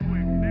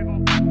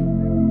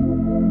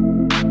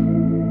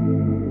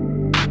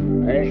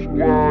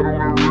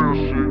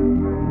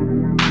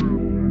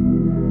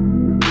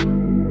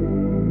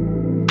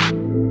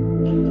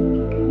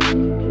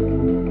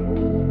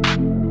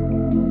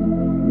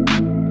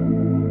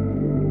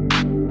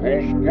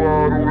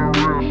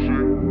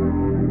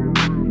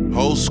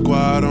Whole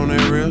squad on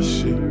that real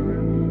shit.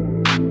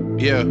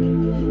 Yeah.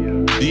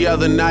 The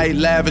other night,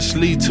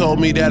 lavishly told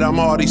me that I'm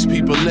all these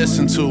people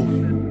listen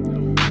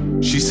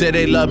to. She said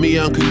they love me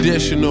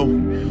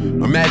unconditional.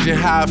 Imagine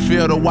how I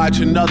feel to watch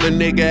another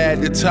nigga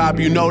at the top.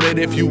 You know that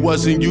if you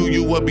wasn't you,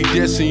 you would be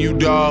dissing you,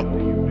 dog.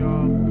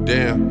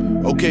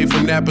 Damn. Okay,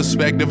 from that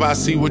perspective, I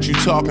see what you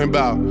talking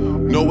about.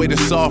 No way to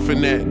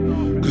soften that.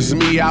 Cause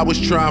me, I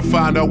was trying to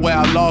find out where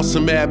I lost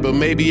them at, but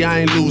maybe I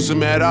ain't lose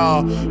them at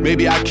all.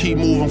 Maybe I keep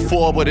moving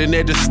forward and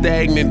they're just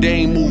stagnant, they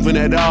ain't moving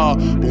at all.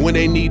 But when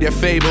they need their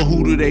favor,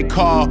 who do they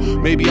call?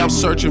 Maybe I'm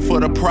searching for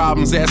the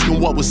problems, asking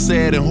what was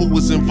said and who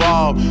was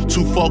involved.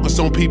 Too focused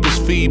on people's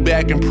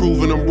feedback and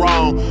proving them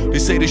wrong. They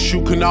say the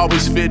shoe can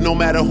always fit no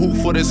matter who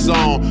for this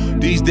song.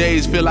 These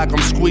days feel like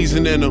I'm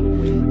squeezing in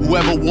them.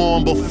 Whoever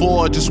won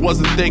before just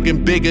wasn't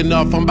thinking big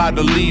enough, I'm about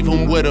to leave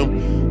them with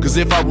them. Cause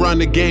if I run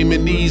the game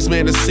in these,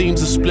 man, the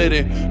seams are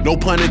splitting. No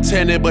pun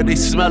intended, but they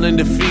smelling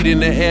defeat in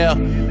the air.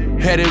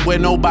 Headed where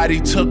nobody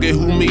took it,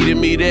 who meeted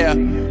me there?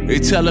 They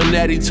tell him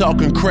that he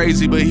talking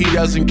crazy, but he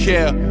doesn't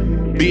care.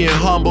 Being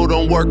humble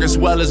don't work as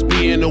well as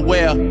being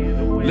aware.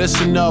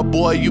 Listen up,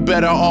 boy, you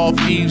better off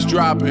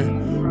eavesdropping.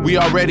 We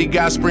already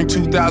got spring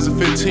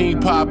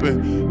 2015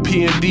 popping.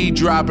 P&D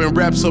dropping,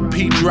 reps of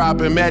P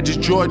dropping, Magic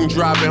Jordan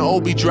dropping,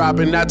 Obi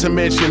dropping, not to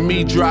mention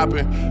me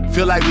dropping.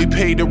 Feel like we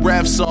paid the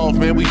refs off,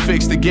 man, we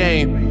fixed the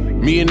game.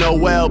 Me and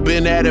Noel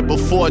been at it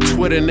before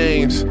Twitter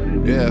names.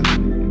 Yeah,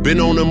 been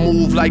on the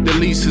move like the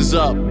lease is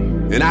up.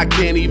 And I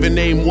can't even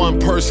name one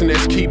person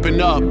that's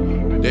keeping up.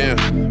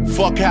 Damn,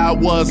 fuck how it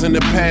was in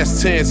the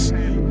past tense.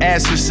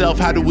 Ask yourself,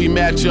 how do we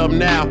match up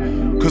now?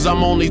 Cause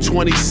I'm only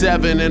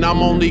 27 and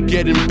I'm only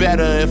getting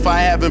better. If I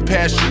haven't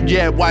passed you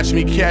yet, watch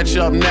me catch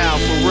up now,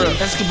 for real.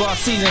 Escobar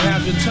season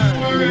has returned.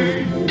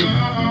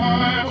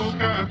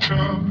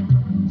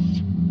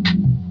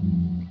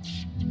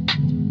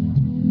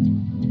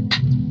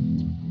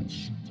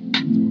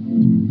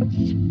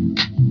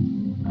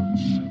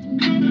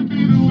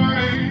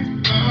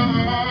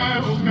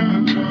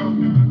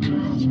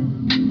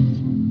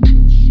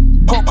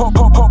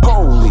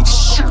 Holy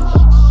shit.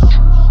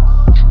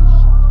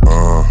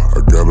 I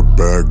got a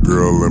bad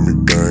girl, let me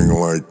bang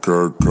like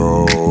Kurt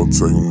Cole.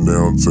 Take him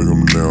down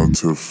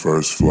to the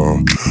first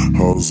floor.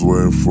 I was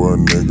waiting for a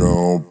nigga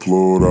on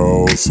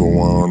Pluto, so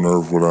why on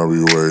earth would I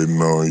be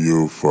waiting on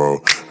you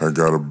for? I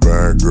got a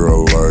bad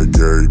girl like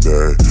every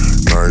day.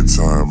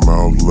 Nighttime,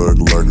 mouth look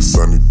like a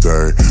sunny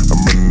day.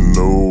 I'm in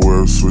the new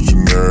whip,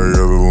 switching every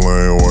other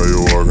lane while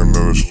you walking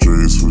down the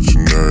street,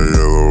 switching every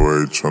other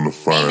way, trying to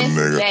find a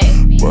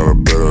nigga. But I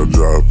bet I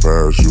drive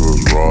past you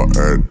was raw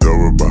at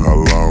double, but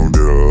how long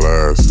did it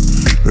last?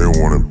 They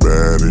want it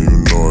bad and you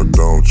know it,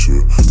 don't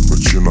you?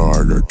 But you know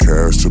I got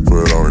cash to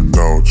put on it,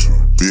 don't you?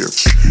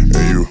 Bitch,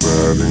 and you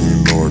bad and you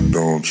know it,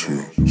 don't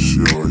you?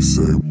 She always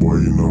say, boy,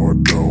 you know I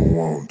don't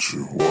want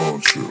you,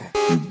 won't you?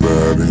 You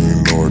bad and you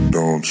know it,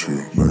 don't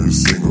you? Now you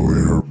single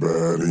with her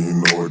bad and you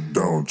know it,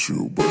 don't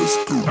you? But it's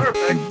cool. You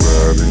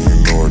bad and you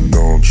know it,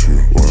 don't you?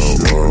 Well, you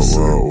know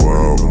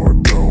I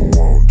don't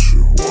want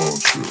you,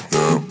 won't you?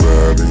 Yeah,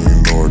 bad and you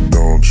know it,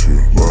 don't you?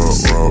 Well,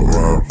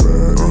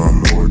 bad and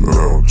you know it,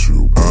 don't you?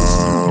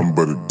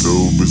 But it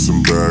do be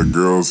some bad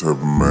girls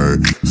haven't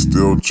made.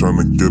 Still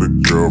tryna get a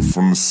girl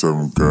from the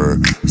 7th grade.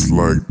 It's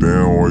like,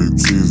 damn, why you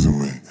teasing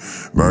me?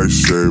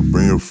 Nice shape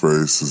in your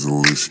face is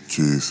Alicia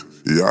Keys.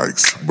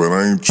 Yikes, but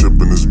I ain't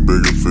tripping, this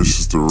bigger fish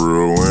is the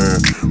real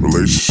end.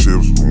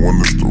 Relationships, when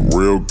it's the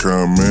real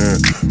kind, man.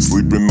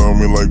 Sleeping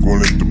on me like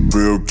when it the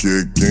bill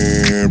kick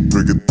in.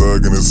 Pick a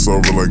thug and it's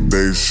over like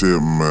they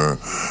shit, man.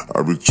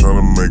 I be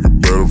trying to make it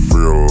better for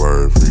your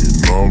life, and you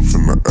know I'm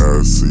finna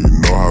ask, so you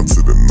know how to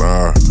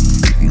deny.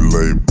 You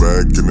lay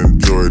back and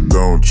enjoy it,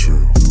 don't you?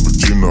 But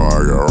you know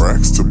I got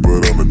racks to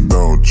put on it,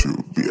 don't you,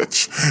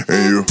 bitch?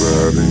 And you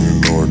bad and you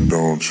know it,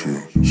 don't you?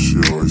 She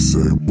always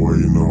say, boy,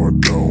 you know I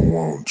don't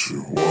want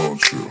you,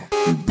 won't you?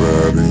 You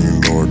bad and you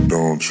know it,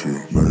 don't you?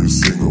 Now you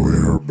single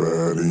with her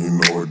bad and you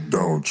know it,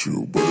 don't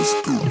you? But it's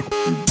cool.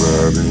 You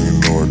bad and you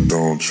know it,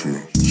 don't you?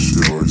 She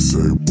always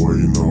say, boy,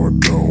 you know I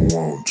don't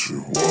want you,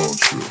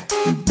 won't you?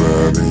 You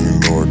bad and you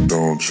know it,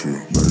 don't you?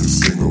 Now you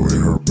single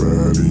with her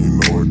bad and you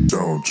know it,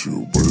 don't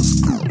you? But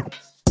it's cool.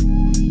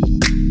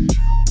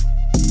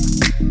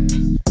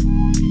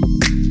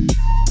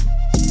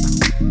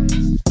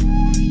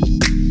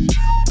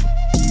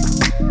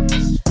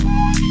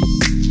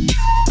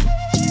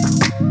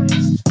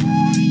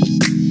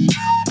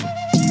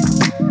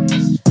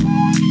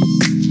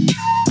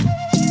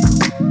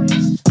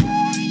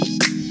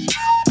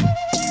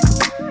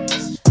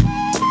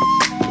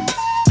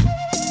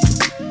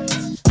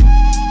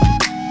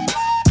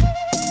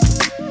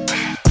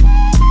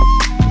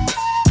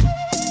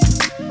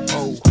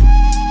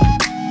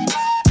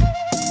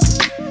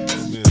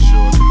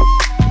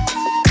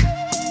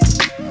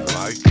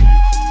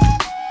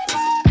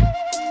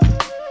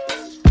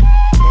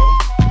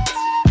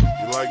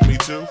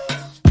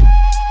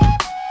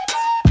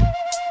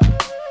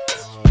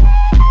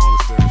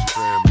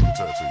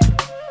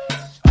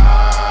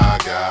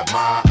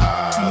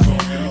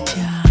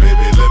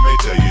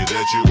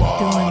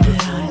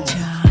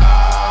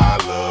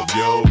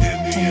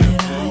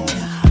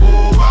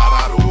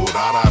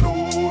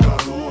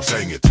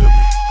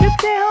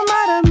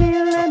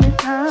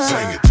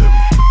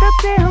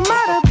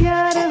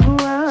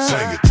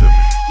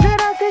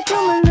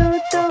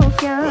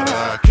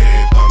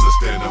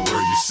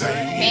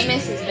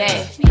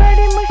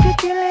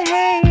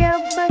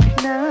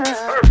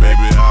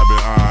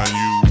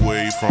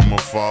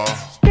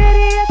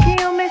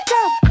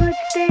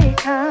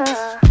 था.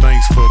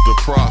 Thanks for the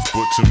props,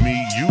 but to me,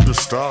 you the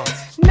star.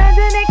 न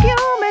जाने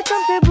क्यों मैं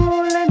तुमसे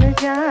भूल न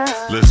जा.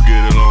 Let's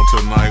get it on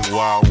tonight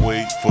while I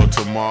wait for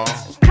tomorrow.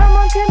 Come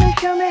on, can you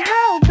show me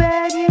how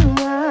bad you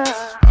are?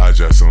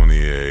 Aja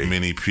Sonia,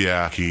 mini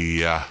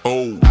Piakia.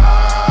 Oh,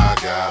 I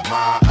got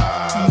my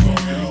eyes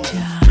on you.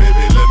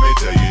 Baby, let me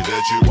tell you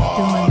that you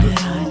are the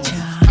truth.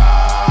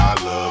 I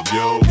love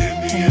your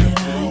Indian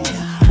food.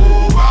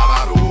 Oh,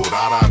 da-da-do,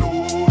 da-da-do,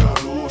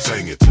 da-do.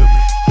 Sing it to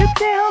me. जब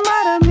से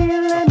हमारा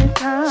मिलन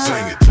था.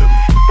 Sing it to me.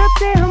 तब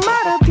से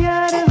हमारा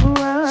प्यार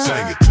हुआ.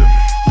 Sing it to me.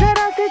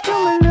 जरा से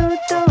चुम लूं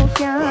तो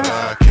क्या. But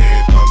I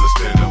can't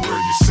understand the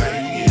word you're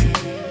saying.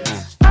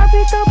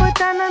 अभी तो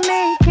बताना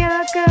मैं क्या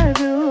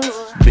करूं.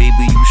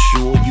 Baby, you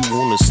sure you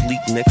wanna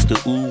sleep next to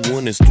ooh?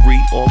 1 is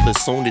 3, all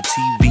that's on the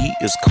TV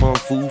is kung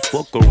fu.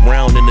 Fuck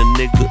around and a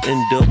nigga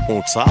end up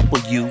on top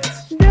of you.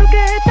 जो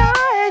कहता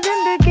है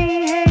जिंदगी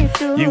है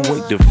तू. You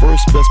ain't the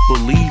first, best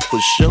believe for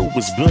sure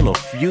it's been a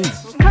few.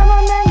 Come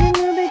on, man,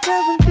 you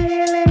because I'm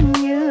feeling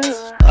you.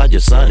 I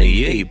just signed a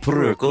yay,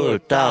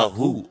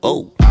 who?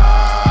 Oh.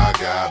 I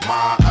got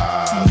my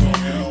eyes on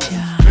you.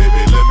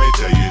 Baby, let me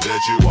tell you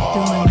that you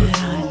are the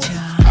truth.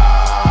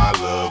 I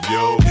love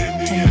your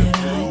Indian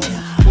food.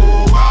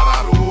 Oh,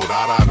 da-da-do,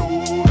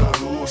 da-da-do,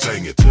 da-do.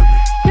 Sing it to me.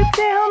 जब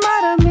से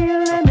हमारा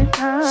मिलन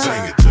था.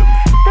 Sing it to me.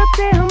 तब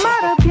से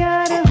हमारा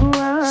प्यार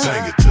हुआ.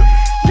 Sing it to me.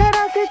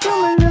 जरा से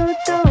चुम लूं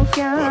तो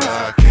क्या. But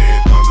I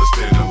can't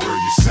understand the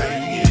word you're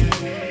saying.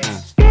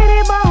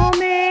 तेरे बाहों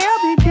में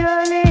अभी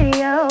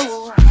चले आओ.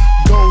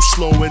 Go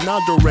slow and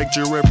I'll direct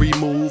your every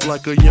move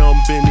like a young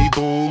Benny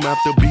Boom.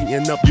 After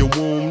beating up your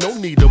womb, no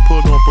need to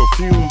put on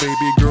perfume,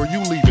 baby girl, you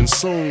leaving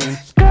soon.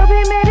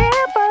 कभी मेरे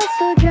पास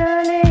तो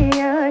चले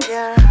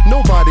आजा.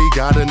 Nobody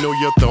gotta know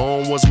your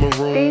thong was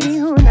maroon. तेरी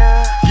हूँ ना.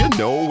 You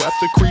know,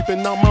 after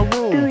creeping out my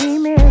तू room. ही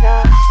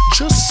मेरा.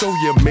 Just so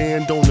your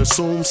man don't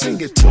assume, sing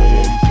it to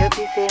him. जब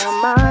से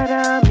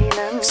हमारा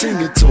मिलन. Sing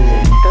it to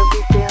him.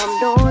 तभी से हम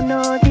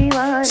दोनों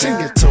दीवाना. Sing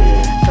it to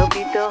him.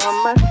 तभी तो हम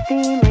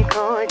मस्ती में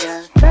खो जा.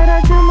 जरा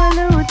चुम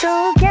लूं तो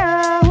क्या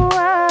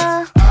हुआ.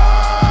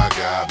 I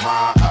got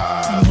my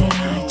eyes on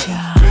you.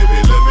 Baby,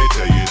 let me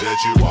tell you that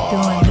you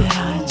are the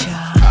truth.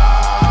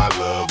 I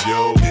love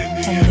your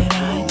Indian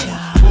food.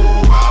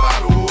 Oh,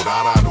 da-da-do,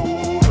 da-da-do,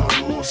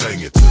 da-do. Sing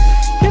it to me.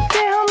 जब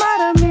से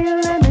हमारा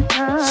मिलन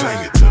था.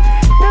 Sing it to me.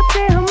 तब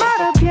से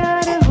हमारा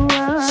प्यार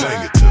हुआ.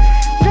 Sing it to me.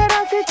 जरा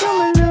से चुम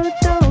लूं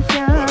तो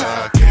क्या. But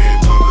I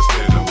can't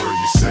understand the word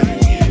you're saying.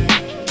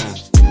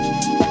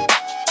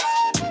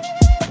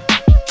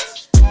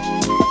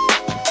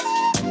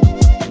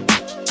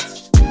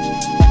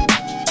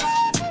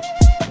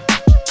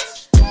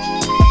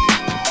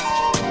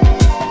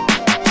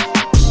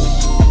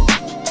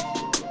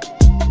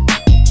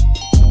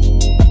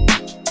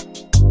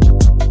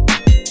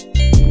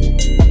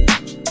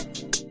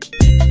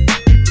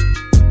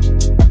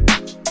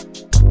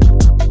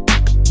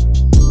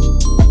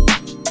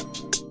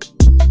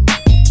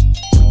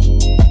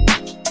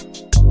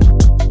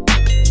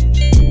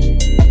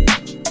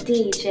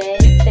 DJ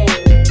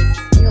Famous,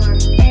 your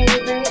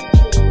favorite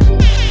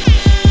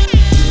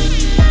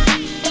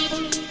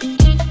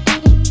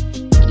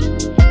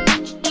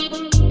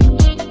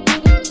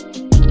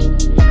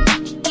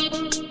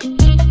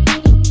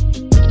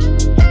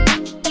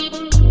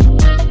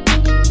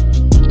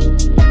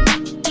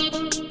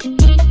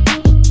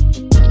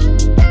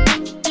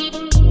DJ.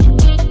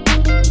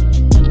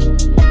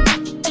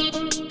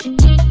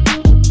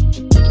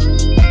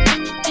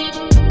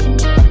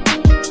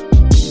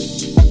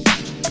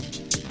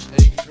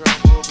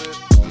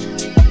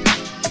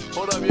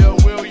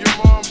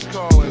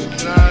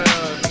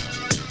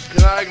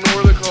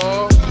 Ignore the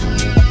call.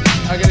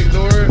 I can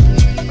ignore it.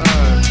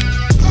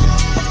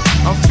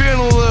 I'm feeling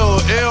a little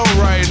ill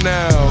right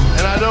now,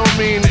 and I don't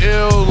mean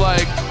ill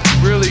like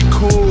really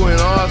cool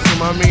and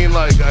awesome. I mean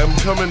like I'm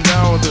coming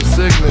down with a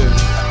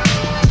sickness.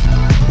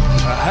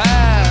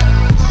 Aha!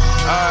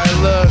 Alright,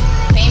 look.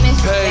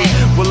 Hey,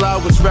 well I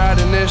was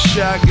riding this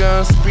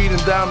shotgun, speeding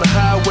down the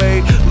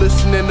highway,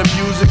 listening to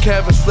music,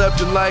 haven't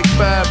slept in like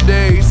 5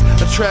 days.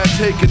 I try to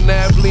take a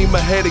nap, lean my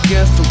head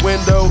against the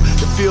window.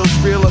 It feels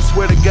real, I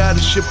swear to God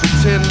it should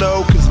pretend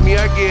though. Cause me,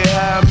 I get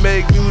high, I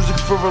make music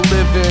for a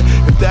living.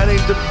 If that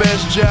ain't the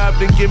best job,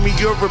 then give me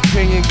your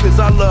opinion. Cause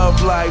I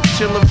love life,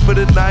 chillin' for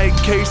the night,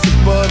 case of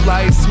Bud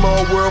Light.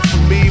 Small world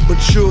for me,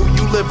 but you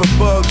live a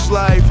bug's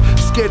life.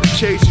 Scared to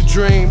chase your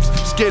dreams,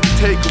 scared to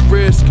take a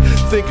risk,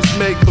 think it's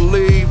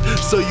make-believe.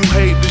 So you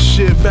hate the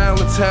shit,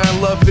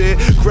 Valentine, love it.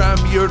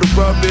 Grimier the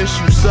rubbish,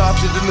 you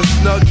softer than a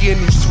Snuggie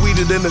and you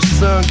sweeter than a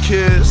sun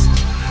kiss.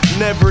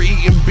 Never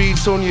eating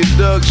beats on your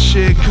Doug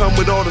shit. Come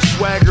with all the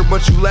swagger,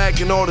 but you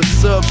lacking all the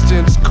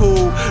substance.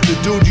 Cool, the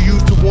dude you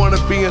used to wanna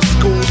be in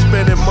school,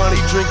 spending money,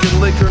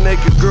 drinking liquor,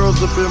 naked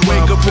girls up in my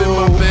Wake up in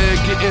my bed,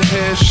 getting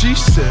head, she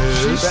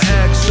says. The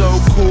act so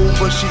cool,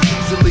 but she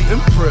easily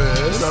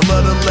impressed. I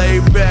let her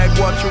lay back,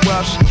 watch her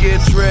while she get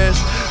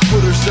dressed.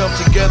 Put herself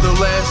together,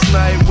 last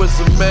night was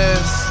a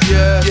mess.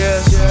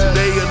 Yes,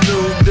 today a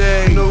new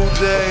day,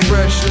 a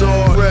fresh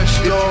start.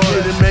 If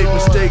you didn't make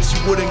mistakes, mistakes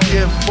you wouldn't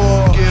give for.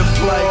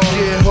 Like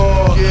get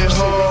hard, get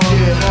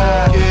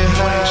high, you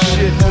ain't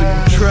shit till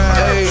you try.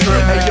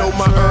 Hey yo,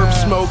 my herb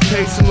smoke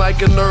tasting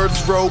like a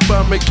nerd's rope.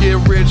 I'ma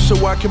get rich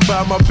so I can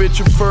buy my bitch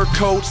a fur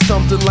coat.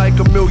 Something like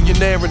a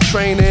millionaire in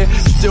training.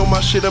 Still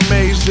my shit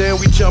amazing.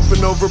 We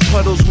jumping over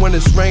puddles when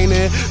it's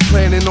raining.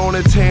 Planning on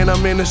a tan,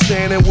 I'm in the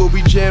sand and we'll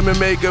be jamming,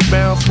 make a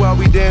bounce while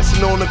we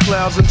dancing on the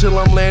clouds until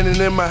I'm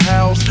landing in my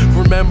house.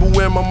 Remember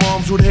when my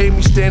moms would hate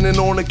me standing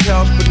on the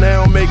couch, but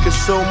now I'm making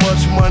so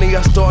much money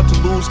I start to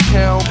lose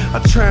count. I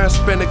try and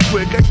spend it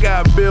quick, I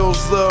got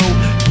bills though.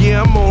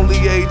 Yeah, I'm only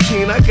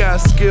 18, I got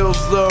skills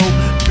though.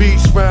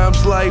 Beats,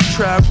 rhymes, life,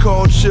 trap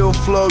called chill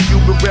flow. You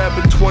been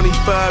rapping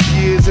 25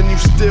 years and you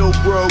still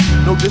broke.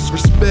 No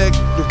disrespect,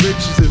 the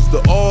riches is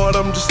the art.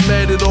 I'm just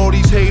mad at all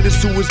these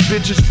haters who was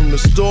bitches from the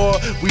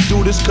start. We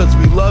do this cause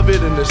we love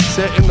it and it's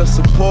setting us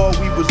apart.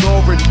 We was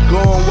already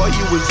gone while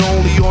you was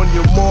only on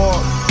your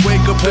mark.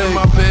 Wake up in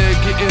my bed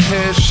getting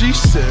head, she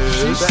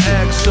says. The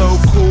act so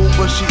cool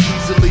but she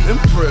easily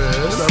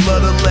impressed. I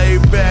let her lay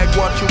back,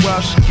 watching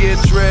while she get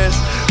dressed.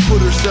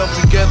 Put herself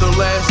together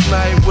last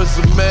night was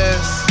a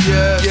mess.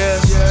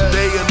 Yes,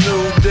 today a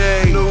new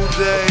day, a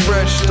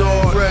fresh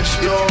start.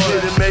 If you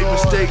didn't make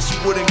mistakes you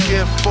wouldn't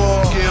get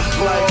far.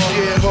 Like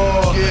get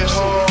hard, get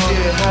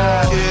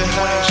high, you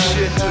ain't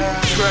shit till you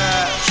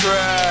try.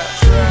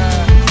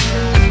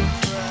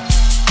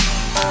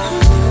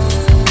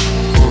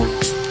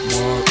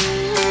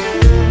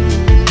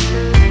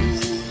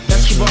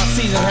 Escobar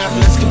season have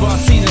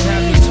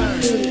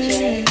returned.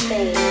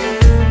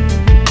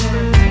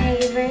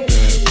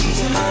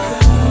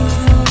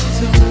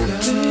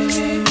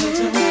 DJ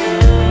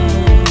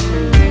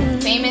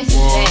Famous, Famous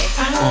today.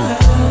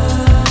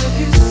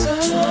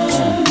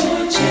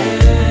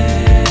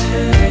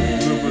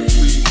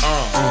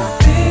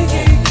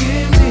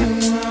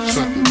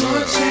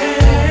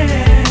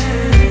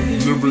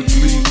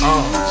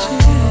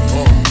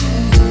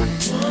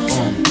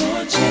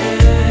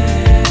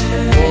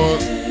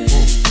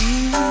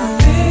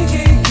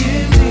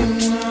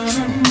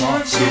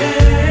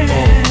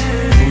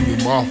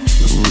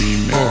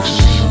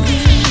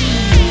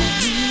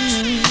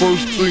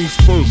 First things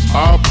first,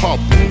 I pop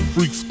up,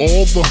 freaks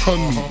all the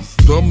honeys,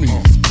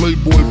 dummies,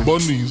 playboy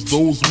bunnies,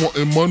 those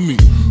wanting money.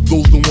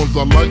 Those the ones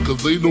I like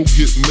cause they don't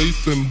get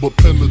Nathan but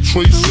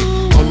penetration.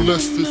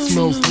 Unless it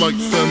smells like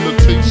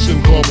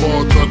sanitation.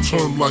 Garbage I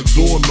turn like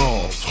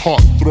doorknobs.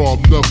 Heart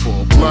throb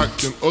never, black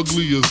and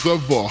ugly as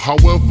ever.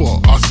 However,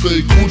 I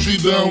stay Gucci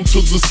down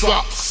to the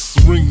socks.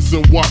 Rings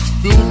and watch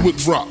filled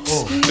with rocks.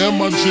 And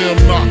my jam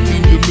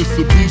knocking your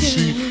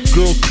Mitsubishi.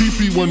 Girls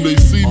pee-pee when they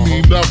see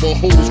me.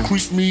 Navajos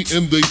creep me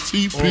in they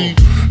teepee.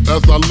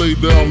 As I lay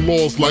down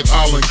laws like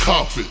Island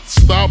Coppet.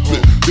 Stop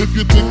it, if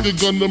you think you're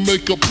gonna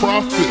make a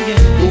profit.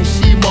 Don't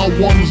see my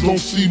ones, don't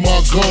see my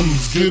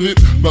guns. Get it?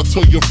 Now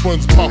tell your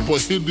friends Papa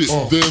hit it.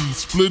 Then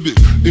split it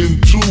in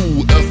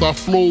two as I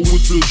flow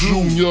with the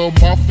Junior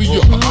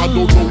Mafia. I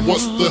don't know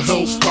what the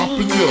hell's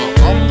stopping ya.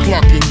 I'm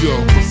clocking ya,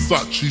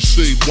 Versace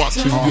shade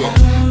watching ya.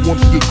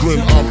 Once you grin,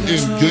 I'm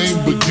in, game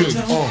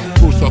begins.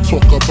 First I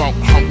talk about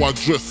how I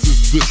dress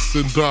is this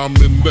and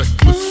diamond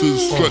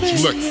necklaces. Stretch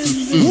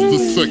Lexus is the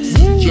sex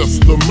is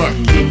just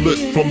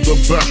immaculate. From the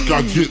back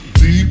I get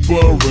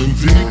deeper and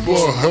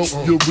deeper. Help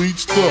you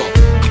reach the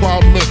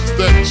climax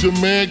that your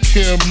man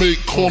can't make.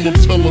 Call him,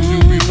 tell him you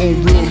be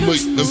home real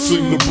late and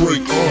sing the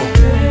break.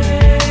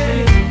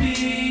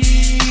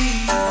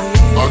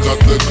 I got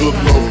that good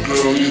love,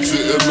 girl, you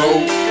didn't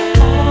know.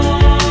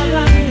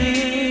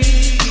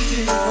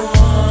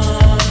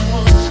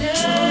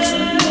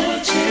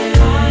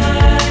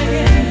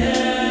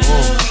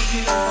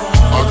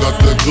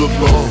 That good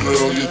love,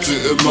 girl, you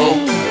didn't know.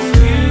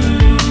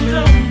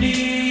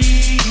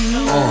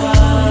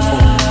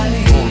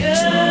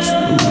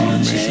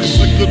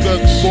 Sick of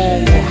that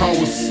song on how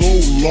it's so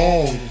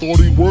long. Thought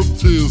he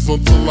worked his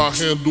until I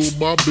handled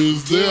my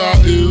biz. There I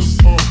is,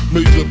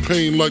 major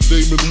pain like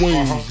Damon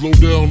Wayans. Low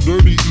down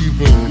dirty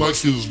even like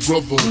his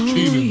brother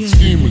Keenan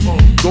scheming.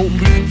 Don't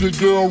leave your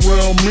girl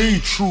around me,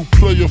 true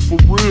player for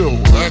real.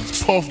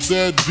 Ask Puff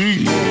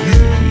Daddy.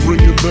 You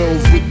ringing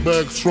bells with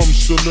bags from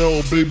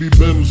Chanel. Baby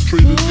Benz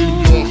traded in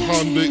your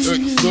Hyundai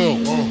XL.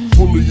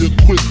 Fully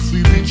equipped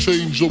CD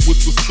changer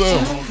with the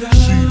cell.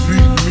 She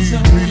beat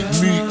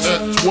me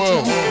at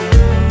 12.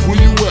 Where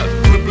you at?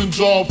 Flipping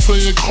job,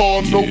 playing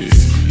car notes.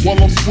 While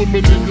I'm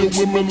swimming in your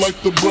women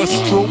like the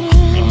breaststroke.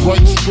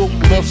 Right stroke,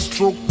 left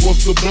stroke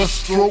was the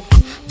best stroke.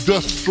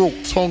 Death stroke,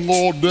 tongue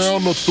all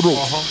down the throat.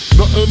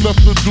 Nothing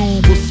left to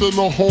do but send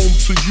her home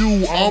to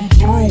you. I'm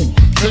through.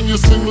 Can you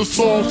sing the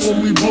song for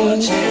me, boo?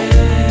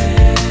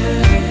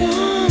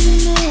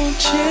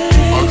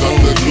 I got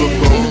that good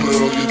love,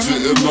 girl, you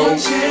didn't know.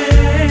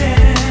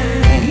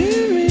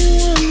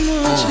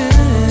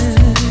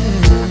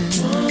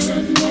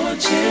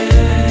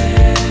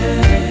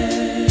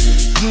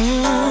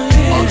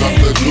 I got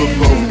that good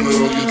love,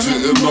 girl, you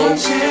didn't know.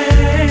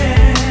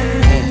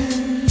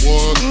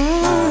 What?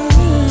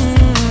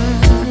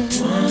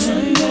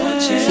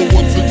 So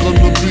what's it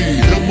gonna be,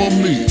 him or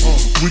me?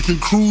 We can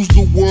cruise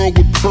the world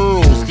with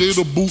pearls,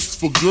 gator boots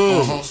for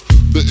girls.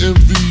 The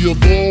envy of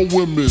all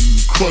women,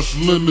 crushed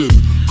linen,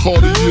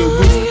 Cartier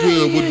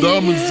wristwear with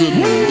diamonds in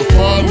them. The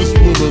finest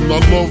women I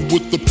love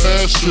with the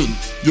passion.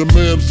 Your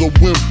man's a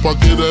wimp, I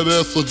get that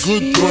ass a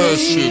good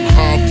thrashing.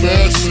 High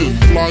fashion,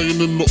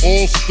 flying into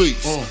all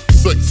states.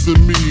 Sexing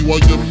me while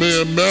your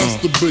man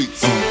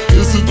masturbates.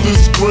 Isn't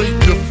this great?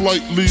 Your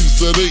flight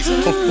leaves at 8,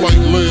 her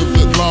flight lands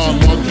at 9.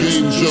 My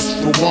game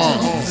just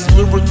rewinds.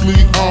 Lyrically,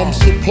 I'm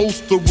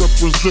supposed to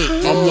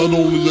represent. I'm not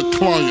only a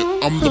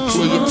client, I'm the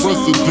player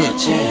president.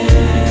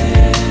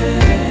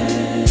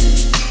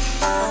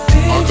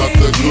 I got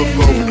that good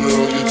love,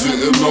 girl, you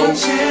didn't know.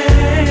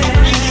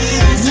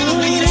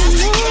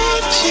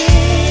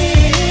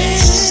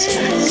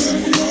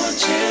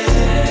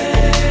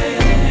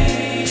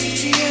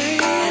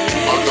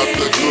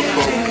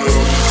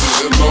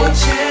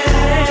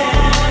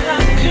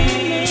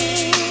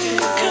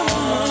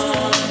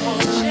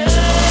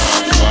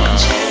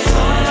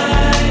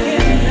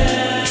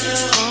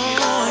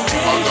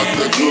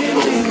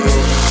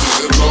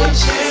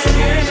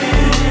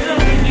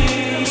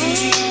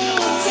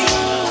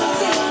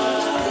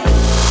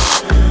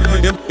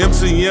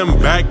 MCM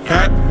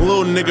backpack,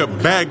 little nigga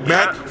back.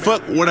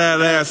 Fuck where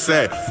that ass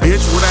at,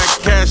 bitch, where that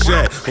cash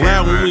at?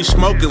 Loud when we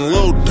smoking,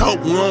 little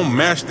dope, we don't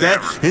match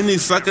that. Any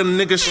sucker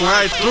nigga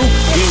slide through,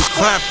 getting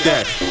clapped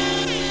at.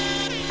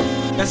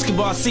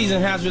 Escobar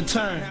season has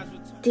returned.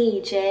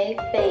 DJ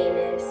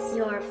Famous,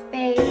 your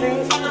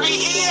favorite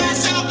DJ.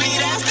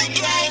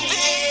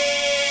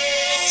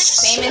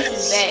 Famous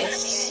is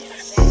best.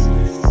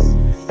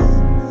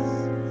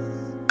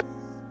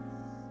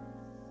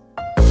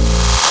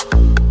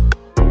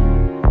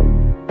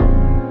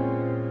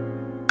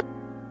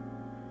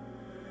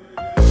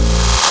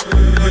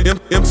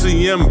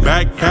 MCM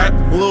backpack,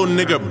 little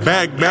nigga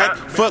back.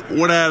 Fuck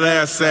where that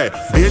ass at,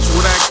 bitch,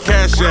 where that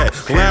cash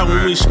at? Loud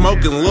when we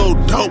smoking, little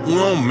dope, we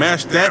don't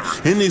match that.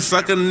 Any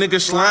sucker nigga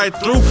slide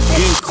through,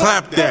 getting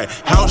clapped at.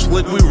 House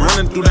lick, we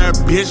running through that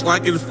bitch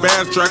like it's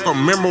fast track. I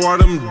remember all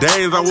them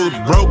days I was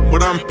broke,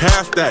 but I'm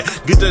past that.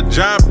 Get the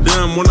job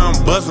done when I'm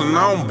bustin',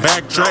 I don't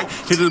backtrack.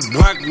 Hit his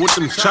block with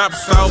them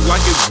chops out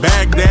like it's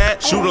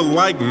Baghdad. Shooter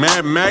like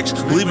Mad Max,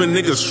 leaving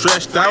niggas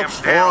stretched out.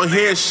 All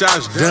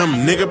headshots,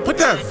 dumb nigga, put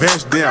that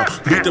vest down.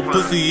 Beat the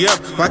pussy up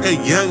like a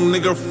young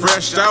nigga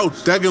fresh out.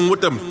 Thuggin'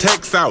 with them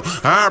texts out,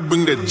 I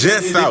bring the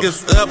jets out.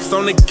 Niggas ups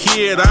on the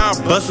kid, I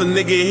bust a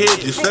nigga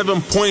head. You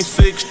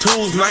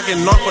 7.62s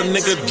knocking off a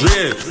nigga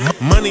dread.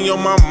 Money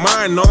on my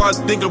mind, all I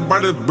think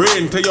about is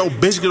bread. Until your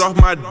bitch get off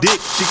my dick,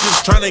 she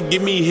keeps tryna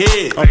give me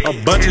head. A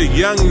bunch of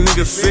young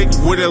niggas sick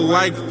with it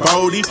like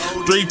 40.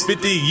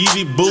 350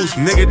 Yeezy boots,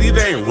 nigga, these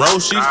ain't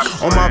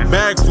Roshis. On my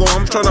back floor,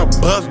 I'm tryna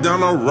bust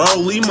down a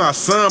rollie. My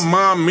son,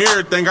 mom,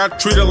 everything, I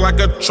treat it like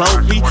a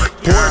trophy.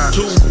 Pour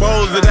 2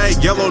 foes of that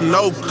yellow,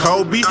 no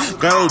Kobe.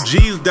 Got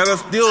OGs that'll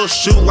still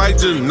shoot like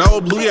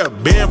Ginobili. A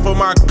band for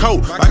my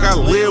coat, like I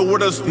live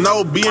with a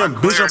snow. Being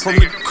bishop from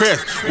the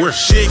crest, where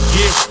shit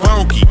get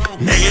funky,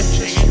 nigga.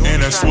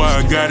 And that's why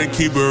I gotta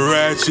keep it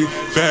ratchet.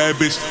 Bad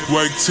bitch,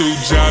 work 2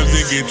 jobs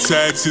and get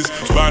taxes.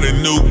 Bought a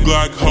new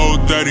Glock,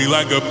 hold 30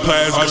 like a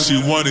plasma. All she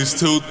want is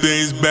 2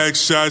 things, back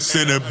shots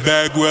in the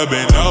back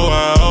rubbing. Oh,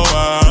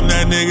 I'm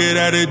that nigga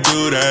that'll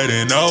do that.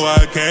 And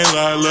I can't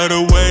lie, love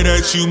the way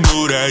that you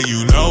move that.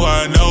 You know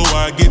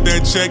I get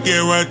that check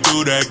and run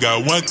through that.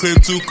 Got 1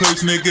 clip, 2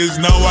 clips, niggas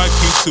know I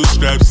keep 2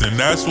 straps. And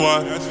that's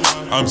why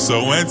I'm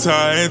so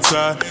anti.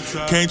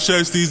 Can't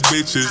trust these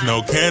bitches,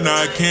 no can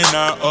I,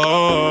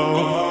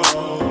 oh.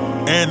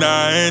 And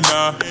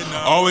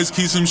I always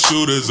keep some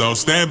shooters on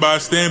standby,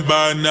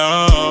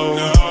 no.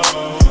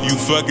 You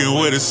fucking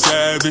with a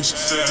savage.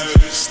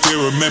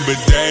 Still remember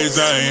days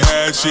I ain't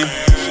had shit.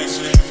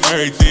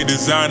 Everything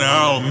designer,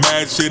 I don't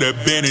match it. I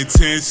been in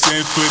 10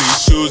 cents for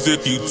these shoes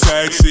if you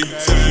tax it.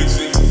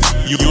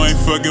 You ain't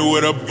fucking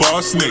with a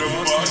boss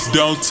nigga.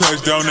 Don't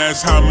touch, don't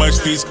ask how much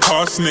these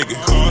cost, nigga.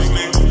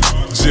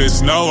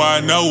 Just know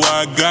I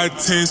got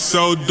 10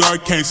 so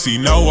dark, can't see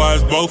no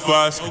eyes, both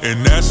eyes.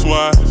 And that's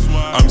why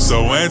I'm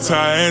so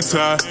anti.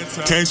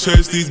 Can't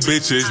trust these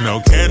bitches, no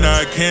can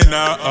I,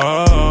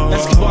 oh.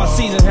 Escobar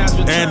season has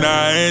returned.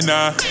 And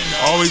I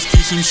always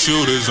keep some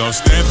shooters on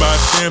standby.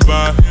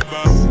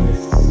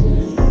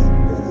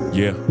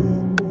 Yeah.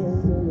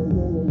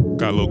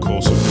 Got a little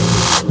closer.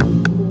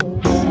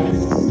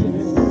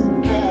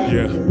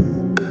 Yeah.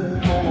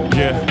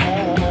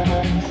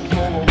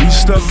 We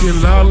stuck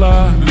in La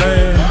La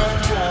Land.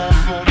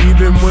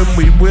 Even when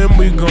we win,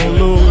 we gon'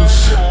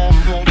 lose.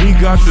 We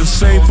got the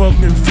same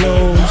fucking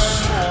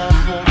flows.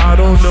 I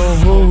don't know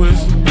who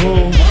is who.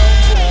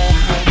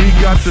 We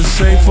got the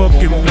same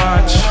fucking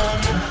watch.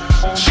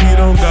 She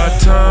don't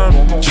got time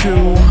to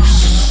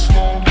choose.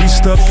 We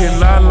stuck in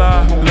La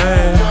La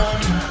Land.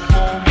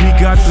 We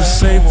got the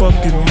same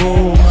fucking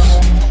moves.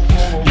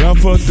 Y'all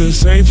fuck the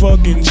same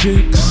fucking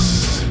chicks.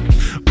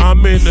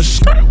 I'm in the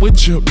skirt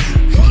with you.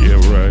 Yeah,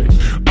 right.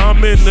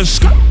 I'm in the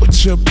skirt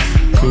with you.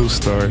 Cool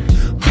story.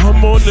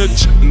 I'm on the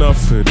enough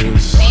for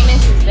this.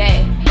 Famous is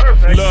back.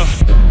 Look,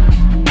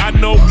 I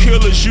know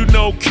killers, you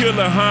know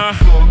killer, huh?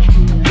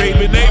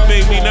 Baby, they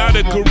made me not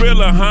a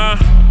gorilla, huh?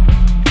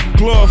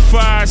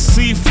 Glorified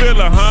sea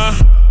filler, huh?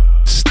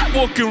 Stop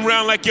walking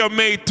around like y'all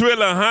made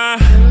Thriller, huh?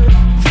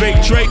 Fake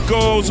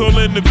Dracos all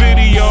in the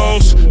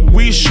videos.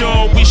 We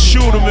show 'em, we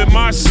shoot 'em in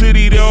my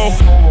city though.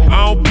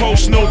 I don't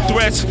post no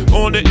threats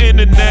on the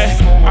internet.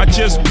 I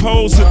just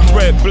pose a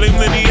threat, blame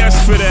Lenny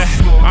S for that.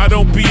 I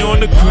don't be on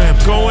the gram,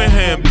 going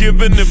ham,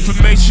 giving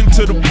information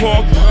to the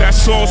park.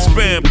 That's all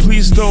spam.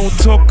 Please don't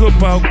talk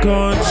about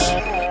guns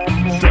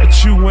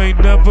that you ain't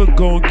never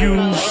gon'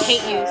 use. I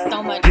hate you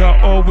so much.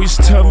 Y'all always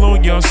tell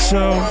on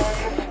yourself.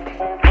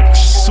 I'm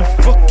just so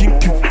fucking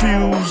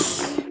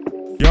confused.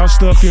 Y'all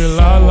stuck in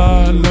la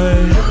la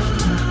land.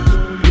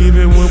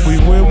 Even when we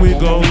win, we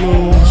gon'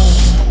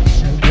 lose.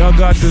 Y'all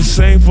got the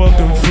same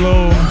fucking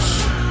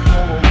flows.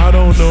 I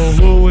don't know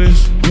who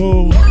is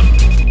who.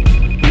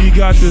 We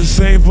got the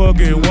same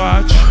fucking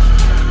watch.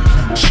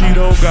 She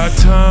don't got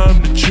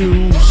time to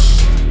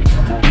choose.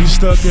 We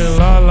stuck in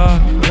la la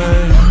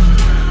land.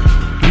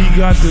 We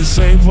got the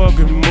same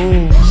fucking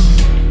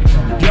moves.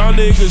 Y'all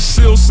niggas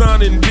still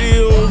signing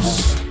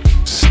deals.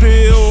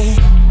 Still,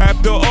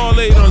 after all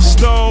they done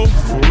stole,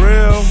 for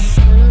real.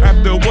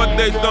 After what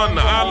they done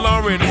to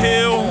Lauryn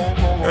Hill,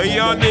 and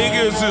y'all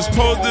niggas is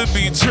supposed to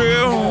be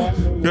trill.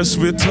 Guess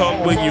we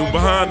talk when you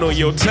behind on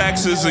your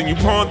taxes and you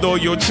pawned all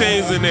your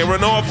chains and they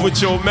run off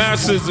with your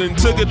masters and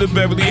took it to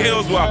Beverly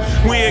Hills while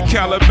we in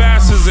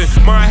Calabasas and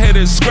my head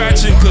is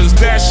scratching cause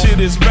that shit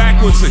is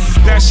backwards and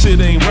that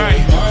shit ain't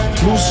right.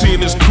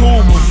 Lucian is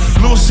cool,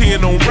 but Lucian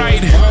don't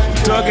write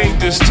it. Doug ain't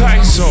this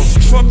tight, so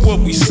fuck what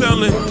we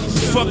selling.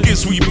 Fuck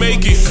is we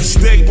making, cause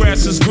their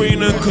grass is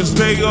greener, cause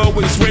they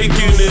always raking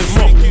it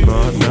more.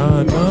 Nah,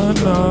 nah, nah,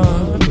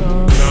 nah, nah,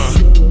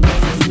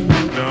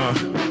 nah,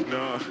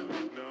 nah.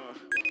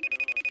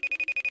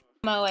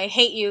 Mo, I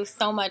hate you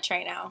so much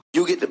right now.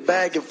 You get the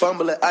bag and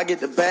fumble it, I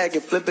get the bag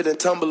and flip it and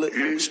tumble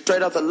it.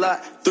 Straight off the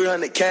lot,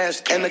 300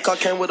 cash, and the car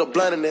came with a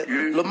blunt in it.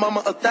 Lil'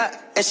 mama a thot,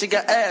 and she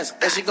got ass,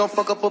 and she gon'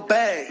 fuck up a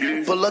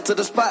bag. Pull up to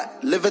the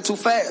spot, living too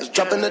fast,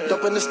 dropping the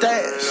dope in the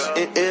stash.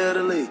 In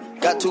Italy,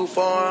 got too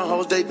foreign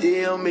hoes, they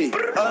DM me.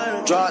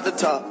 Draw at the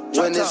top,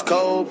 when it's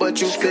cold, but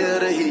you feel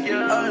the heat.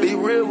 Be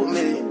real with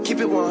me, keep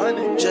it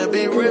 100, just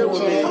be real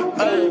with me.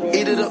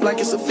 Eat it up like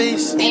it's a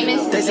feast,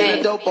 they say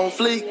the dope on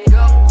fleek.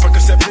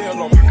 Percocet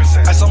pill on me.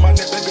 I saw my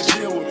nigga, baby,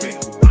 chill with me.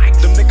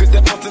 Them niggas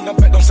that post in the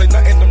back don't say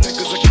nothing. Them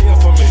niggas are kill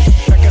for me.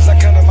 Back as I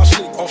can in my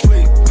sleep on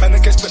fleek. Man, I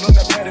can't spit on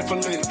that patty for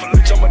leave.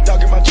 Bitch, I'm a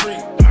dog in my tree.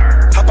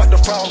 Hop out the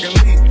frog and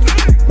leave.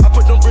 I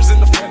put them bricks in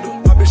the fender.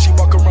 My bitch, she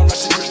walk around like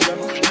she Chris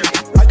Jenner.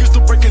 I used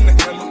to break in the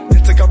hammer.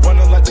 Then take out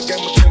running like the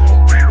game of Temple.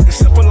 It's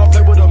simple, I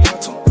play with a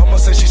mantle. Mama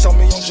say she saw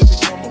me on Jimmy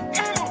Kimmel.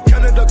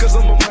 Canada, cause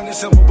I'm a money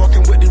symbol.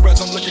 Walking with the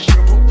rats, I'm looking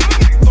crippled.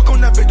 Fuck on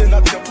that bitch, then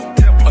I temple.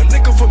 A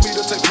nickel for me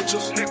to take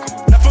pictures.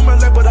 From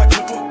LA, but I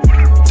clip her.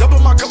 Double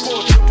my cup or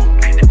a triple.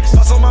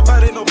 Spots on my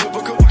body, no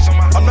biblical.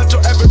 I'm not your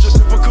average, just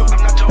typical.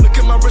 Look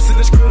at my wrist and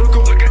it's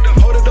critical.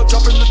 Hold it up,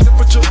 dropping the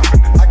temperature.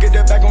 I get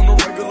that bag on the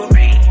regular.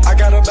 I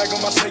got a bag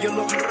on my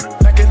cellular.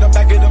 Back in the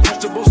back of the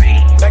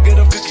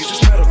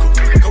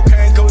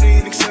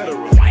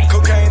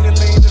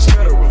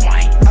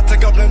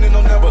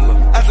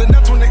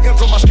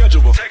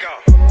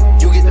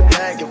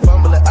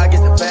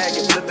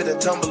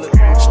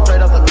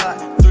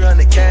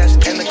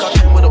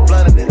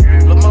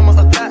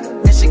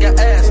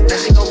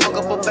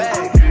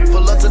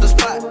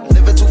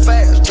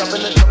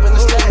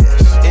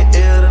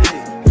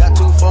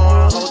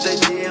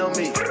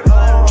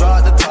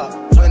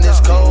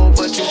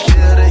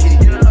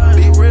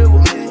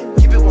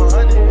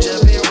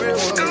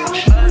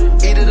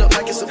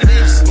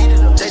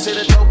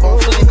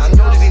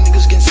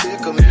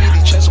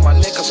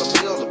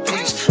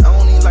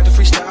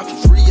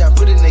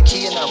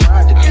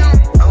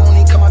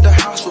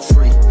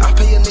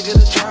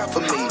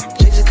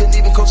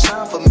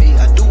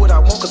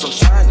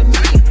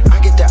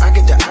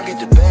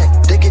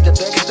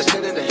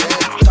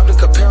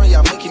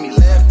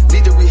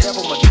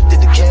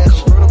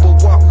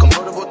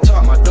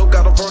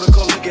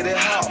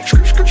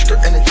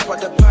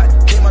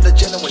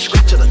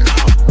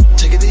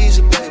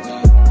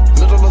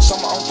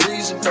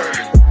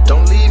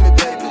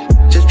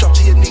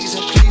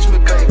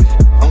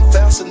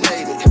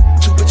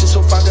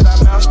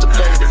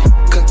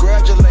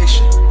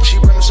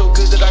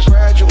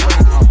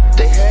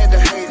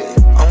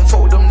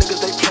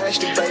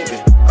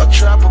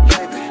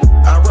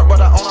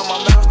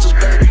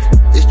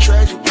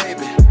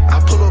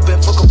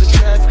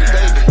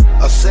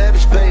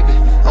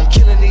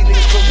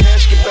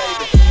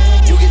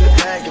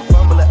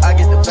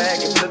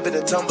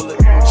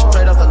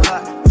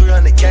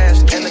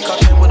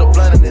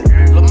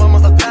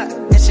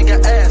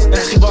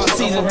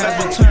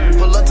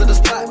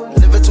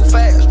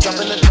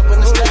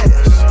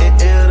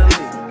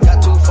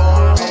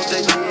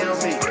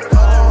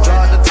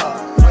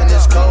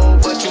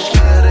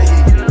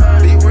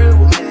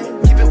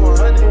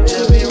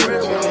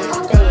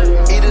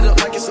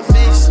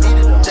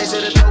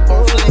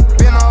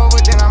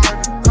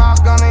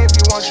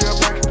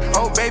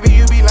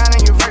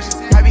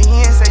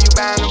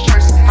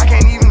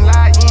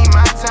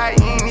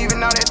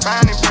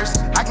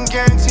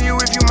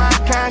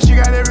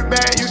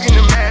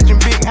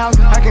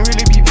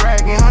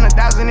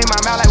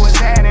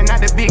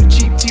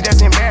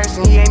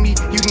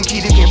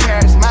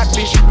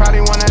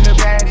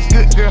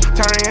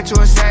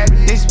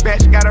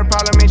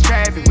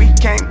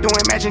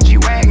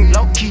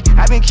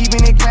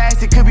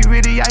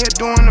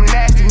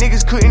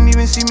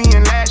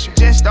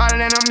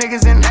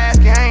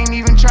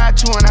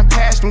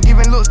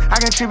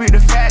tribute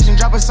to fashion.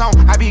 Drop a song,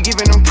 I be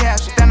giving them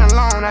captions. Stand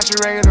alone, not your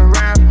regular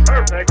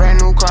rapper.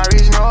 Brand new car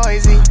is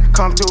noisy,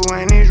 come through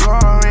and it's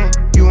roaring.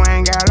 You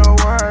ain't gotta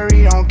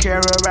worry, don't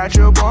care about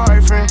your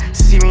boyfriend.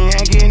 See me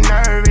and get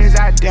nervous,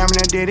 I damn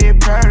near did it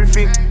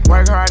perfect.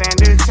 Work hard and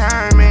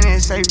determined,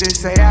 it's safe to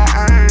say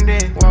I earned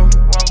it. Whoa,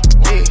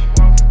 yeah.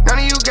 None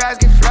of you guys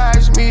can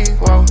flash me,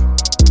 whoa.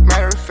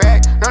 Matter of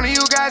fact, none of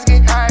you guys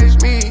can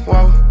hide me,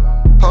 whoa.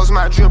 Post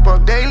my drip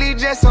up daily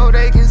just so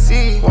they can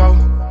see, whoa.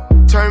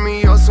 Turn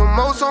me up some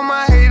more so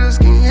my haters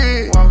can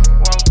hear, whoa.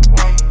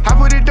 I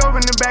put it dope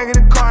in the back of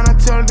the car and I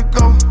tell her to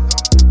go.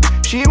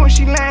 She when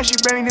she lands, she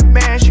bring me the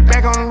band, she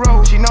back on the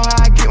road. She know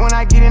how I get when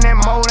I get in that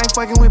mode. Ain't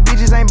fucking with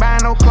bitches, ain't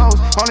buying no clothes.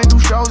 Only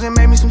do shows and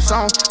make me some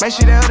songs. Make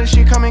sure the other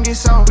shit come and get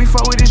sold. We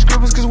fuck with these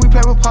scribbles cause we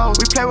play with poles.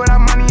 We play with our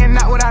money and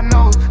not with our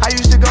nose. I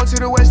used to go to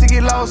the west to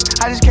get lows.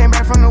 I just came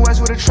back from the west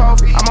with a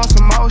trophy. I'm on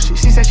some motion.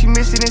 She said she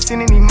missed it and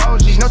sending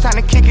emojis. No time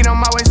to kick it on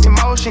my waist in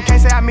motion.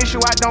 Can't say I miss you,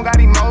 I don't got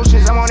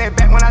emotions. I'm on that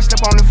back when I step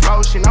on the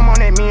flow shit. I'm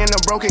on that me and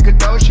the broken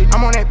Godot shit.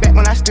 I'm on that back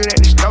when I stood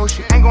at the stove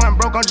shit. Ain't going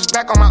broke, I'm just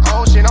back on my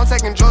old shit. I'm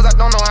taking drugs, I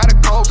don't know how to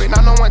cope it. I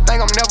know one thing,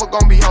 I'm never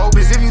gonna be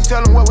hopeless. If you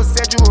tell them what was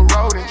said, you were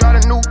rodent.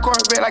 Drive a new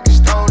Corvette like you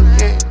stole it,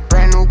 yeah.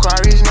 Brand new car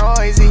is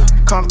noisy,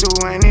 come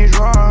through and it's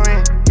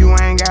roaring. You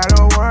ain't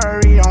gotta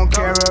worry, don't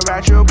care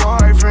about your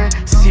boyfriend.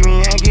 See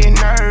me and get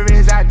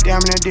nervous, I damn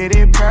near did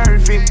it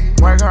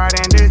perfect. Work hard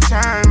and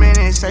determined,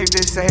 it's safe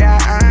to say I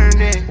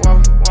earned it.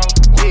 Whoa,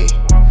 yeah.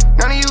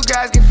 None of you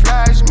guys can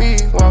flash me,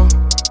 whoa.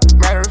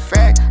 Matter of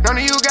fact, none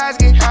of you guys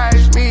can hide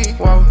me,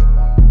 whoa.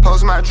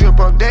 Post my drip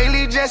up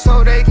daily just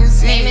so they can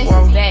see,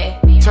 whoa.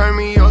 Turn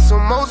me up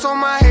some more so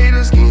my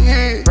haters can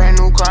hear. Brand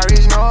new car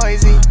is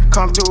noisy,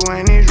 come through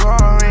and it's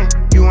roaring.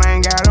 You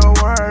ain't gotta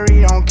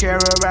worry, don't care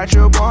about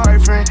your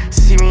boyfriend.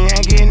 See me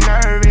and get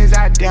nervous,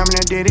 I damn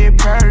near did it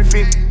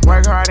perfect.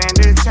 Work hard and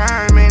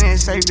determined,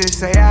 it's safe to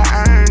say I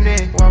earned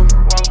it. Whoa,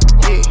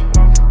 yeah.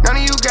 None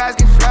of you guys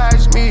can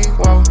flash me,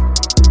 whoa.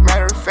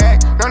 Matter of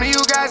fact, none of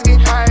you guys can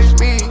hide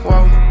me,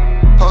 whoa.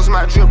 Post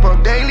my drip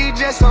up daily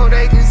just so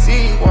they can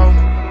see, whoa.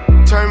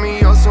 Turn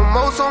me up some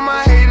more so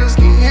my haters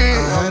can hear.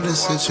 I had to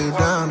sit you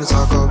down to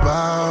talk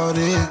about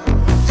it.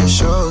 It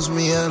shows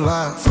me a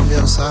lot from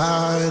your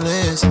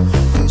silence.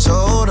 You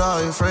told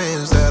all your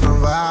friends that I'm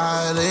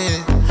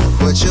violent,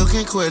 but you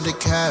can quit the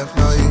cap,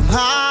 no you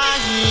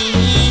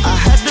lying. I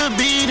had to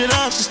beat it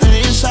up to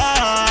stay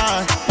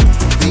inside.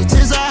 These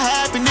tears are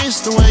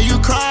happiness the way you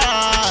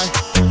cry.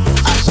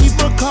 I keep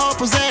a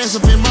couple hands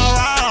up in my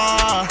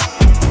ride.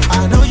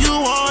 I know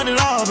you want it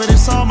all, but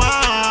it's all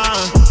mine.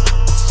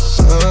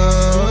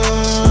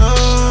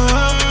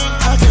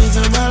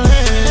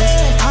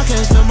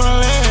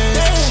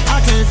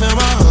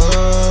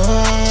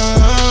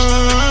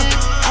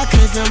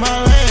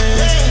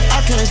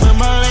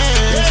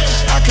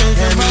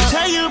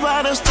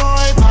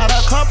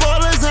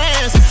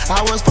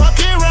 I was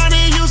fucking around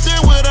in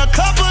Houston with a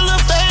couple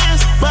of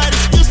fans, but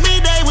excuse me,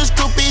 they was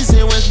groupies,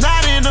 it was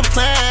not in the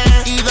plan.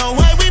 Either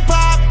way, we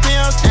popped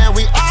pills and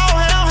we all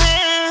held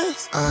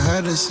hands. I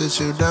had to sit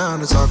you down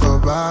to talk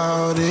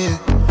about it.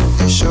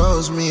 It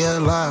shows me a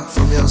lot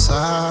from your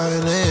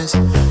silence.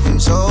 You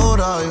told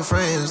all your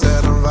friends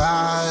that I'm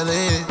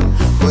violent,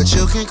 but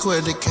you can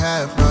quit the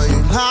cap, no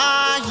you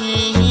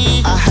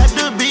lying. I had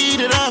to beat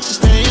it up to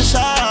stay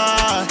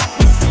inside.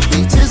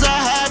 These tears are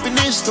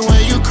happiness the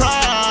way you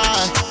cry.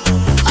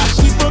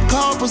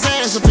 Couple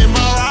hands up in my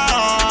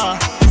ride.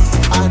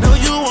 I know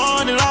you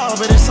want it all,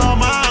 but it's all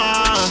mine.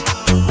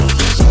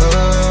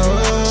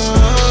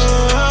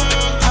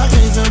 I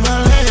can't feel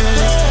my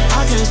legs.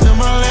 I can't feel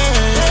my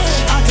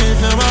legs. I can't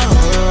feel my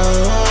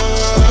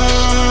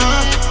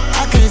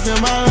I can't feel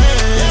my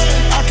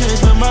legs. I can't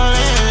feel my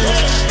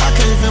legs. I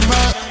can't feel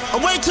my.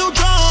 I'm way too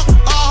drunk.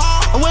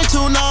 I'm way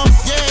too numb.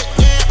 Yeah,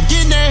 yeah. I'm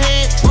getting that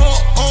head.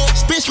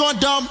 Bitch going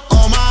dumb.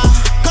 Oh my.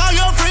 Call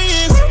your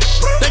friends.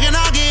 They can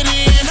all get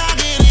in.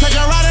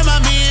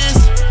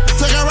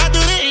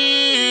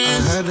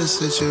 I had to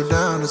sit you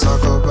down to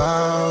talk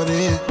about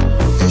it.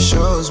 It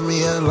shows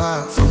me a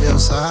lot from your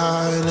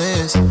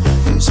silence.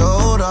 You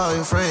told all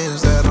your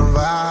friends that I'm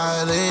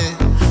violent,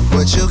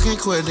 but you can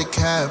quit the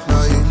cap,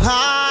 no you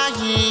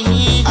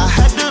lying. I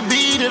had to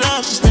beat it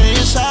up to stay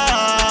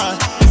inside.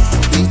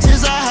 These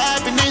tears are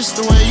happiness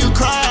the way you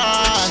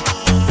cry.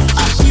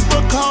 I keep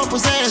a couple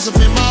hands up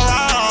in my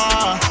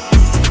ride.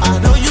 I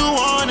know you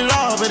want it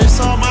all, but it's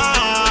all mine.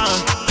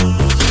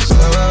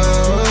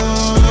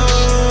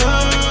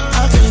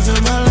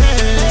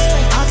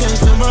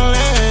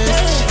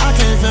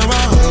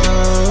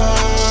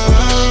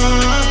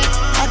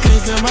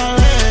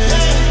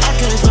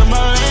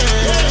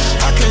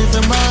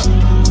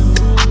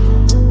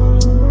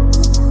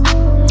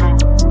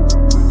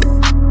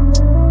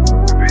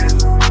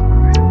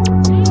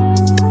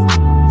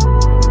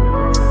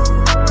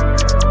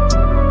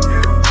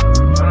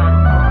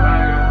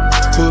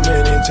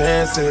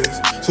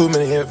 Too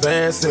many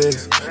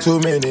advances, too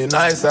many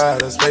nights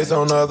out of space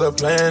on other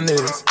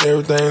planets.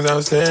 Everything's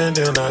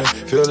outstanding, I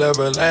feel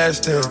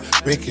everlasting.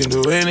 We can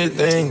do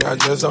anything, I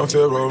just don't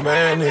feel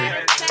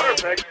romantic.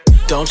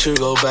 Don't you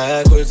go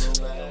backwards.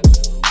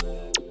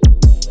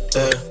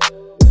 Yeah.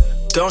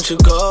 Don't you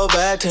go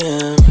back to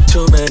him.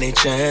 Too many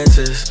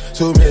chances.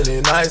 Too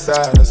many nights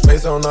out of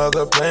space on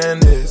other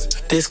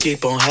planets. This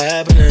keep on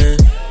happening.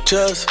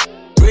 Just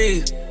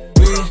breathe,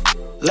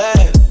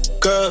 relax.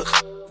 Girls,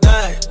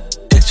 night,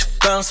 get you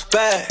bounce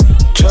back.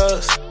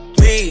 Trust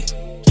me,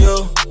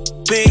 you'll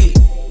be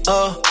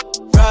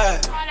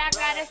alright.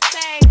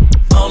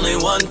 Only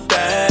one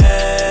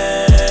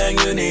thing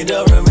you need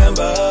to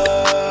remember.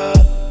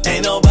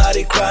 Ain't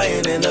nobody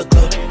crying in the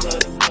club.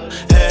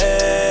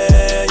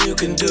 Hey, you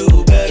can do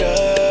better.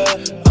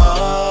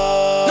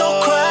 Oh,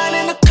 no crying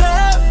in the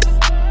club.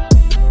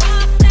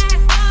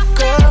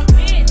 Girl,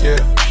 yeah,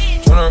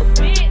 turn up.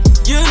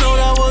 You know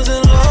that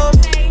wasn't love.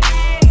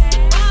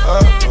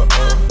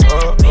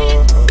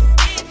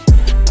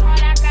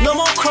 No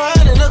more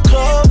crying in the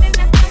club.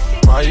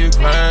 Why you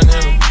crying in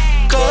the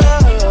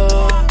club?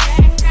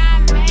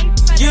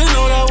 You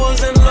know that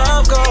wasn't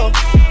love, girl.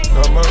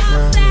 No more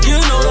crying. You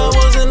know that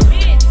wasn't.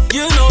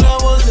 You know that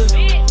wasn't.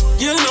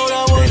 You know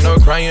that wasn't. Ain't no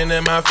crying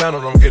in my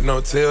phantom, don't get no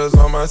tears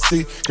on my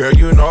seat. Girl,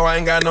 you know I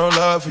ain't got no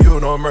love for you,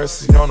 no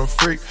mercy on the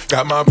freak.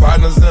 Got my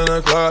partners in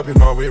the club, you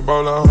know we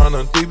roll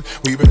 100 deep.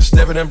 We been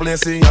stepping in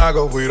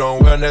Balenciaga, we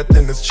don't wear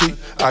nothing that's cheap.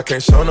 I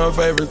can't show no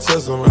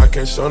favoritism, I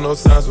can't show no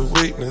signs of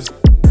weakness.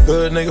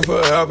 Good nigga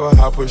forever,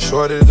 I put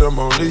shorty them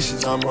on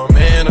leashes. I'm a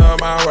man of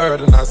my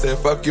word, and I said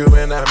fuck you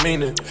and I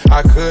mean it.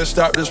 I could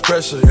stop this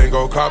pressure and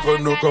go cop a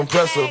new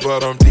compressor,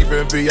 but I'm deep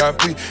in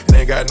VIP and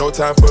ain't got no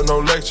time for no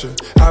lecture.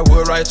 I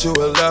would write you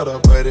a letter,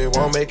 but it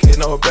won't make it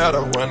no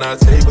better. When I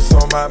tell you what's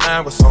on my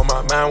mind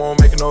won't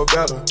make it no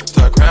better.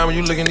 Start crying when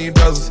you look in these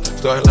brothers,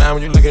 start lying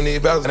when you look in these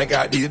brothers. And I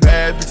got these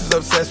bad bitches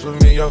obsessed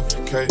with me, yo,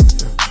 okay,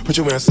 yeah. Put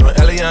you in some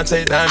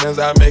Eliante diamonds,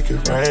 I make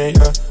it rain,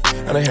 yeah.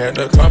 And I had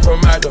to come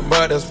from out the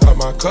mud, that's why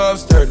my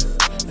cup's dirty.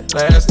 And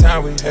last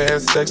time we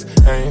had sex,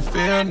 I ain't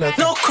feel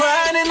nothing. No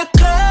crying in the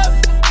club.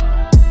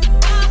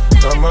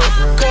 No more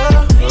crying.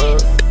 Girl,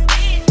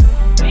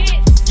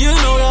 you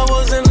know that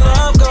wasn't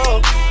love,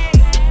 girl.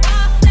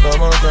 No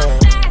more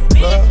crying.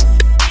 Love.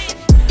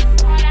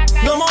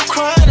 No more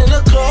crying in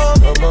the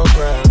club. No more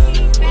crying in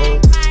the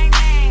club.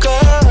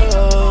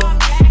 Girl,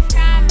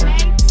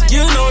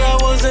 you know that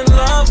wasn't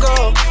love,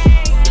 girl.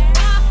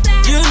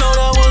 You know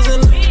that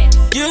wasn't.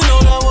 You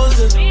know that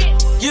wasn't.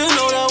 You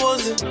know that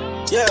wasn't.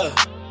 Yeah.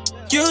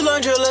 You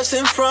learned your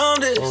lesson from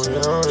this.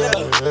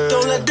 Yeah.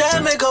 Don't let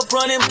that make up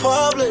run in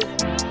public.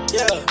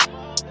 Yeah.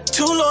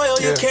 Too loyal,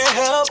 you can't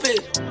help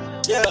it.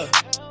 Yeah.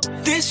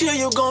 This year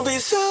you gon' be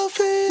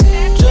selfish.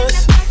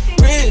 Just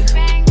relax.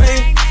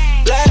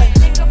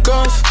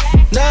 Girls,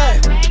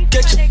 night,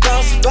 get your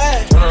bounce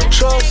back.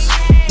 Trust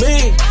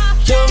me,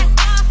 you'll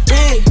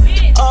be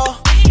alright.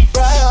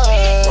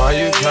 Why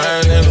you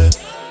crying in the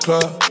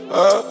club?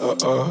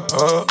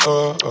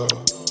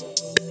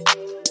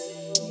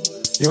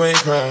 You ain't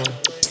crying.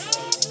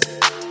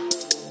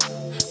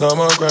 No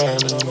more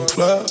crying in the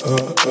club.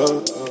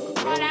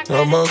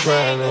 No more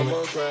crying in the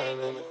club.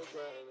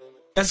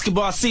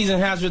 Escobar season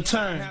has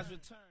returned.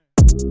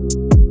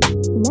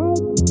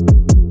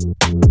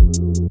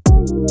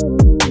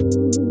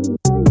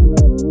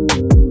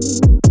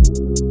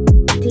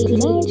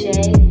 DJ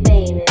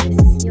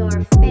Famous, your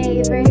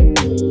favorite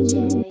DJ.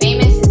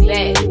 Famous is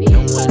back.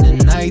 And when the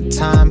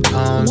nighttime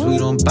comes, we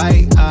don't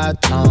bite our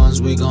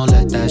tongues. We gon'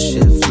 let that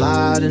shit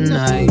fly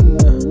tonight.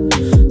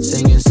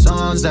 Singing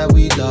songs that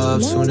we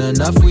love. Soon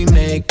enough we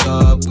make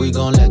up. We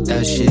gon' let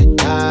that shit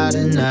die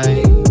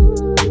tonight.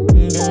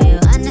 Do you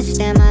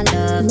understand my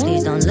love?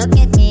 Please don't look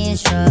at me and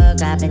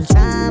shrug. I've been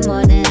trying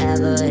more than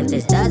ever. If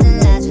this doesn't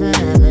last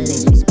forever, at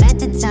least we spent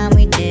the time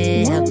we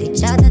did. Helped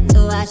each other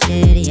through our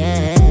shit,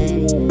 yeah.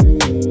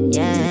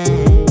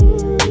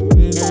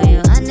 Do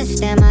you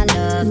understand my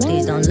love?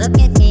 Please don't look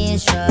at me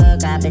and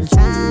shrug. I've been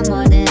trying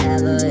more than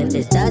ever. If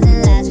this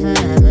doesn't last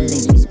forever, at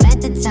least we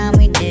spent the time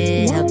we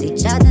did. Helped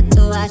each other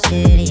through our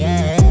shit,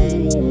 yeah.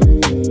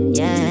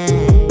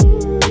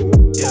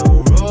 Yeah,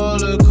 we're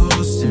roller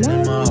coasting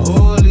in my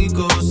holy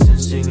ghost and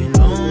singing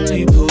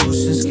only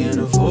potions. Can't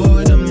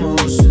avoid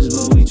emotions,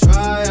 but we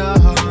try our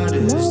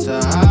hardest to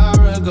hide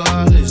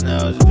regardless.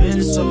 Now it's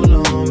been so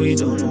long, we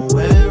don't know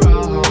where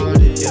our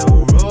heart is. Yeah,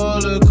 we're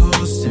roller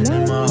coasting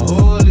in my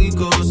holy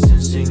ghost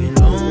and singing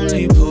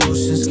only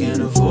potions.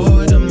 Can't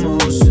avoid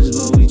emotions,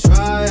 but we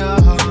try our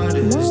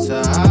hardest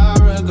to hide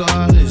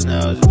regardless.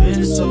 Now it's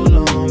been so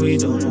long, we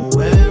don't know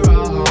where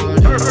our heart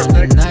is.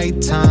 When the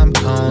nighttime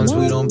comes,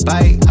 we don't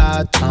bite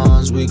our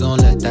tongues. We gon'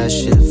 let that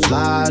shit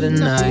fly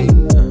tonight.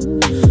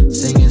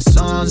 Singing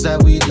songs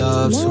that we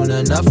love. Soon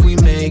enough we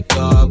make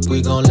up.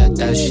 We gon' let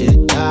that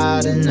shit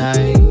die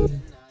tonight.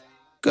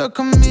 Girl,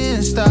 come here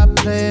and stop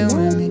playing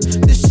with me.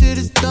 This shit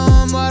is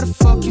dumb. Why the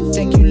fuck you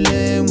think you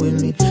laying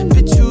with me?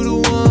 Bitch, you the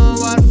one.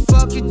 Why the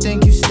fuck you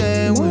think you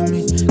staying with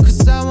me?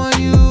 Cause I want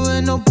you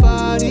and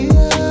nobody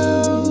else.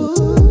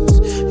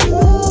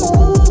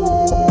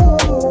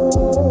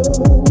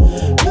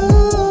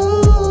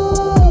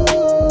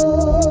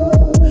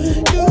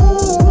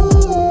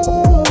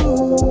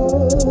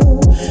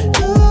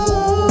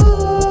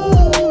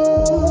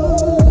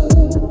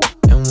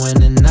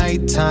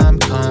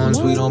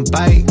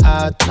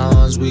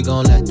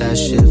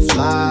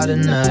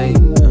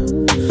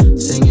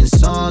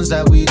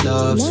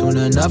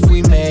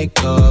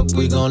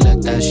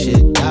 that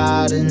shit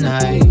die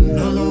tonight.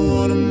 Another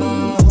one of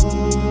my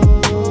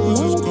hoes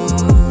is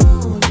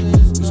gone.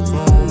 It's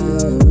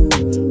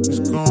gone. It's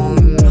gone.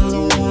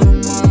 Another one of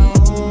my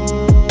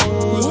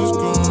hoes is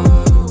gone.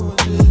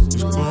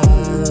 It's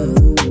gone.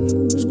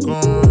 It's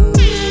gone.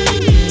 Do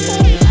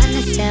you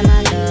understand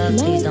my love?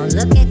 Please don't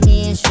look at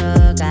me and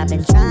shrug. I've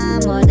been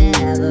trying more than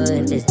ever.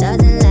 If this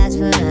doesn't last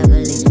forever,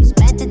 at least we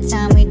spent the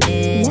time we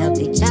did. Helped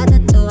each other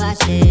through our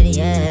shit,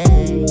 yeah.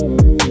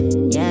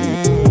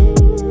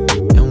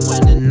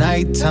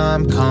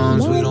 Nighttime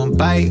comes, we don't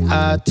bite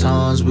our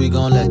tongues. We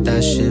gon' let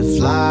that shit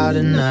fly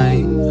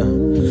tonight.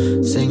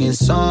 Singing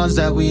songs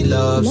that we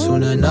love.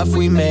 Soon enough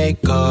we make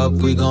up.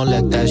 We gon'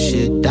 let that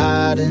shit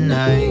die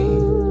tonight.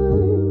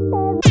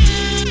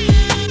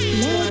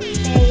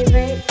 Your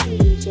favorite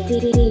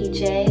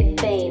DJ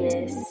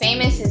Famous.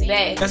 Famous is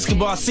back.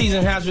 Escobar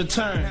season has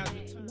returned.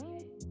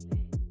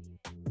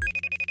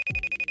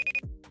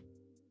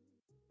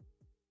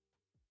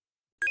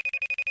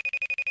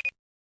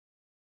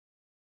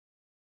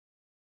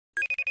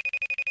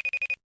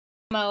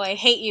 Mo, I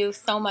hate you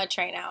so much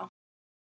right now.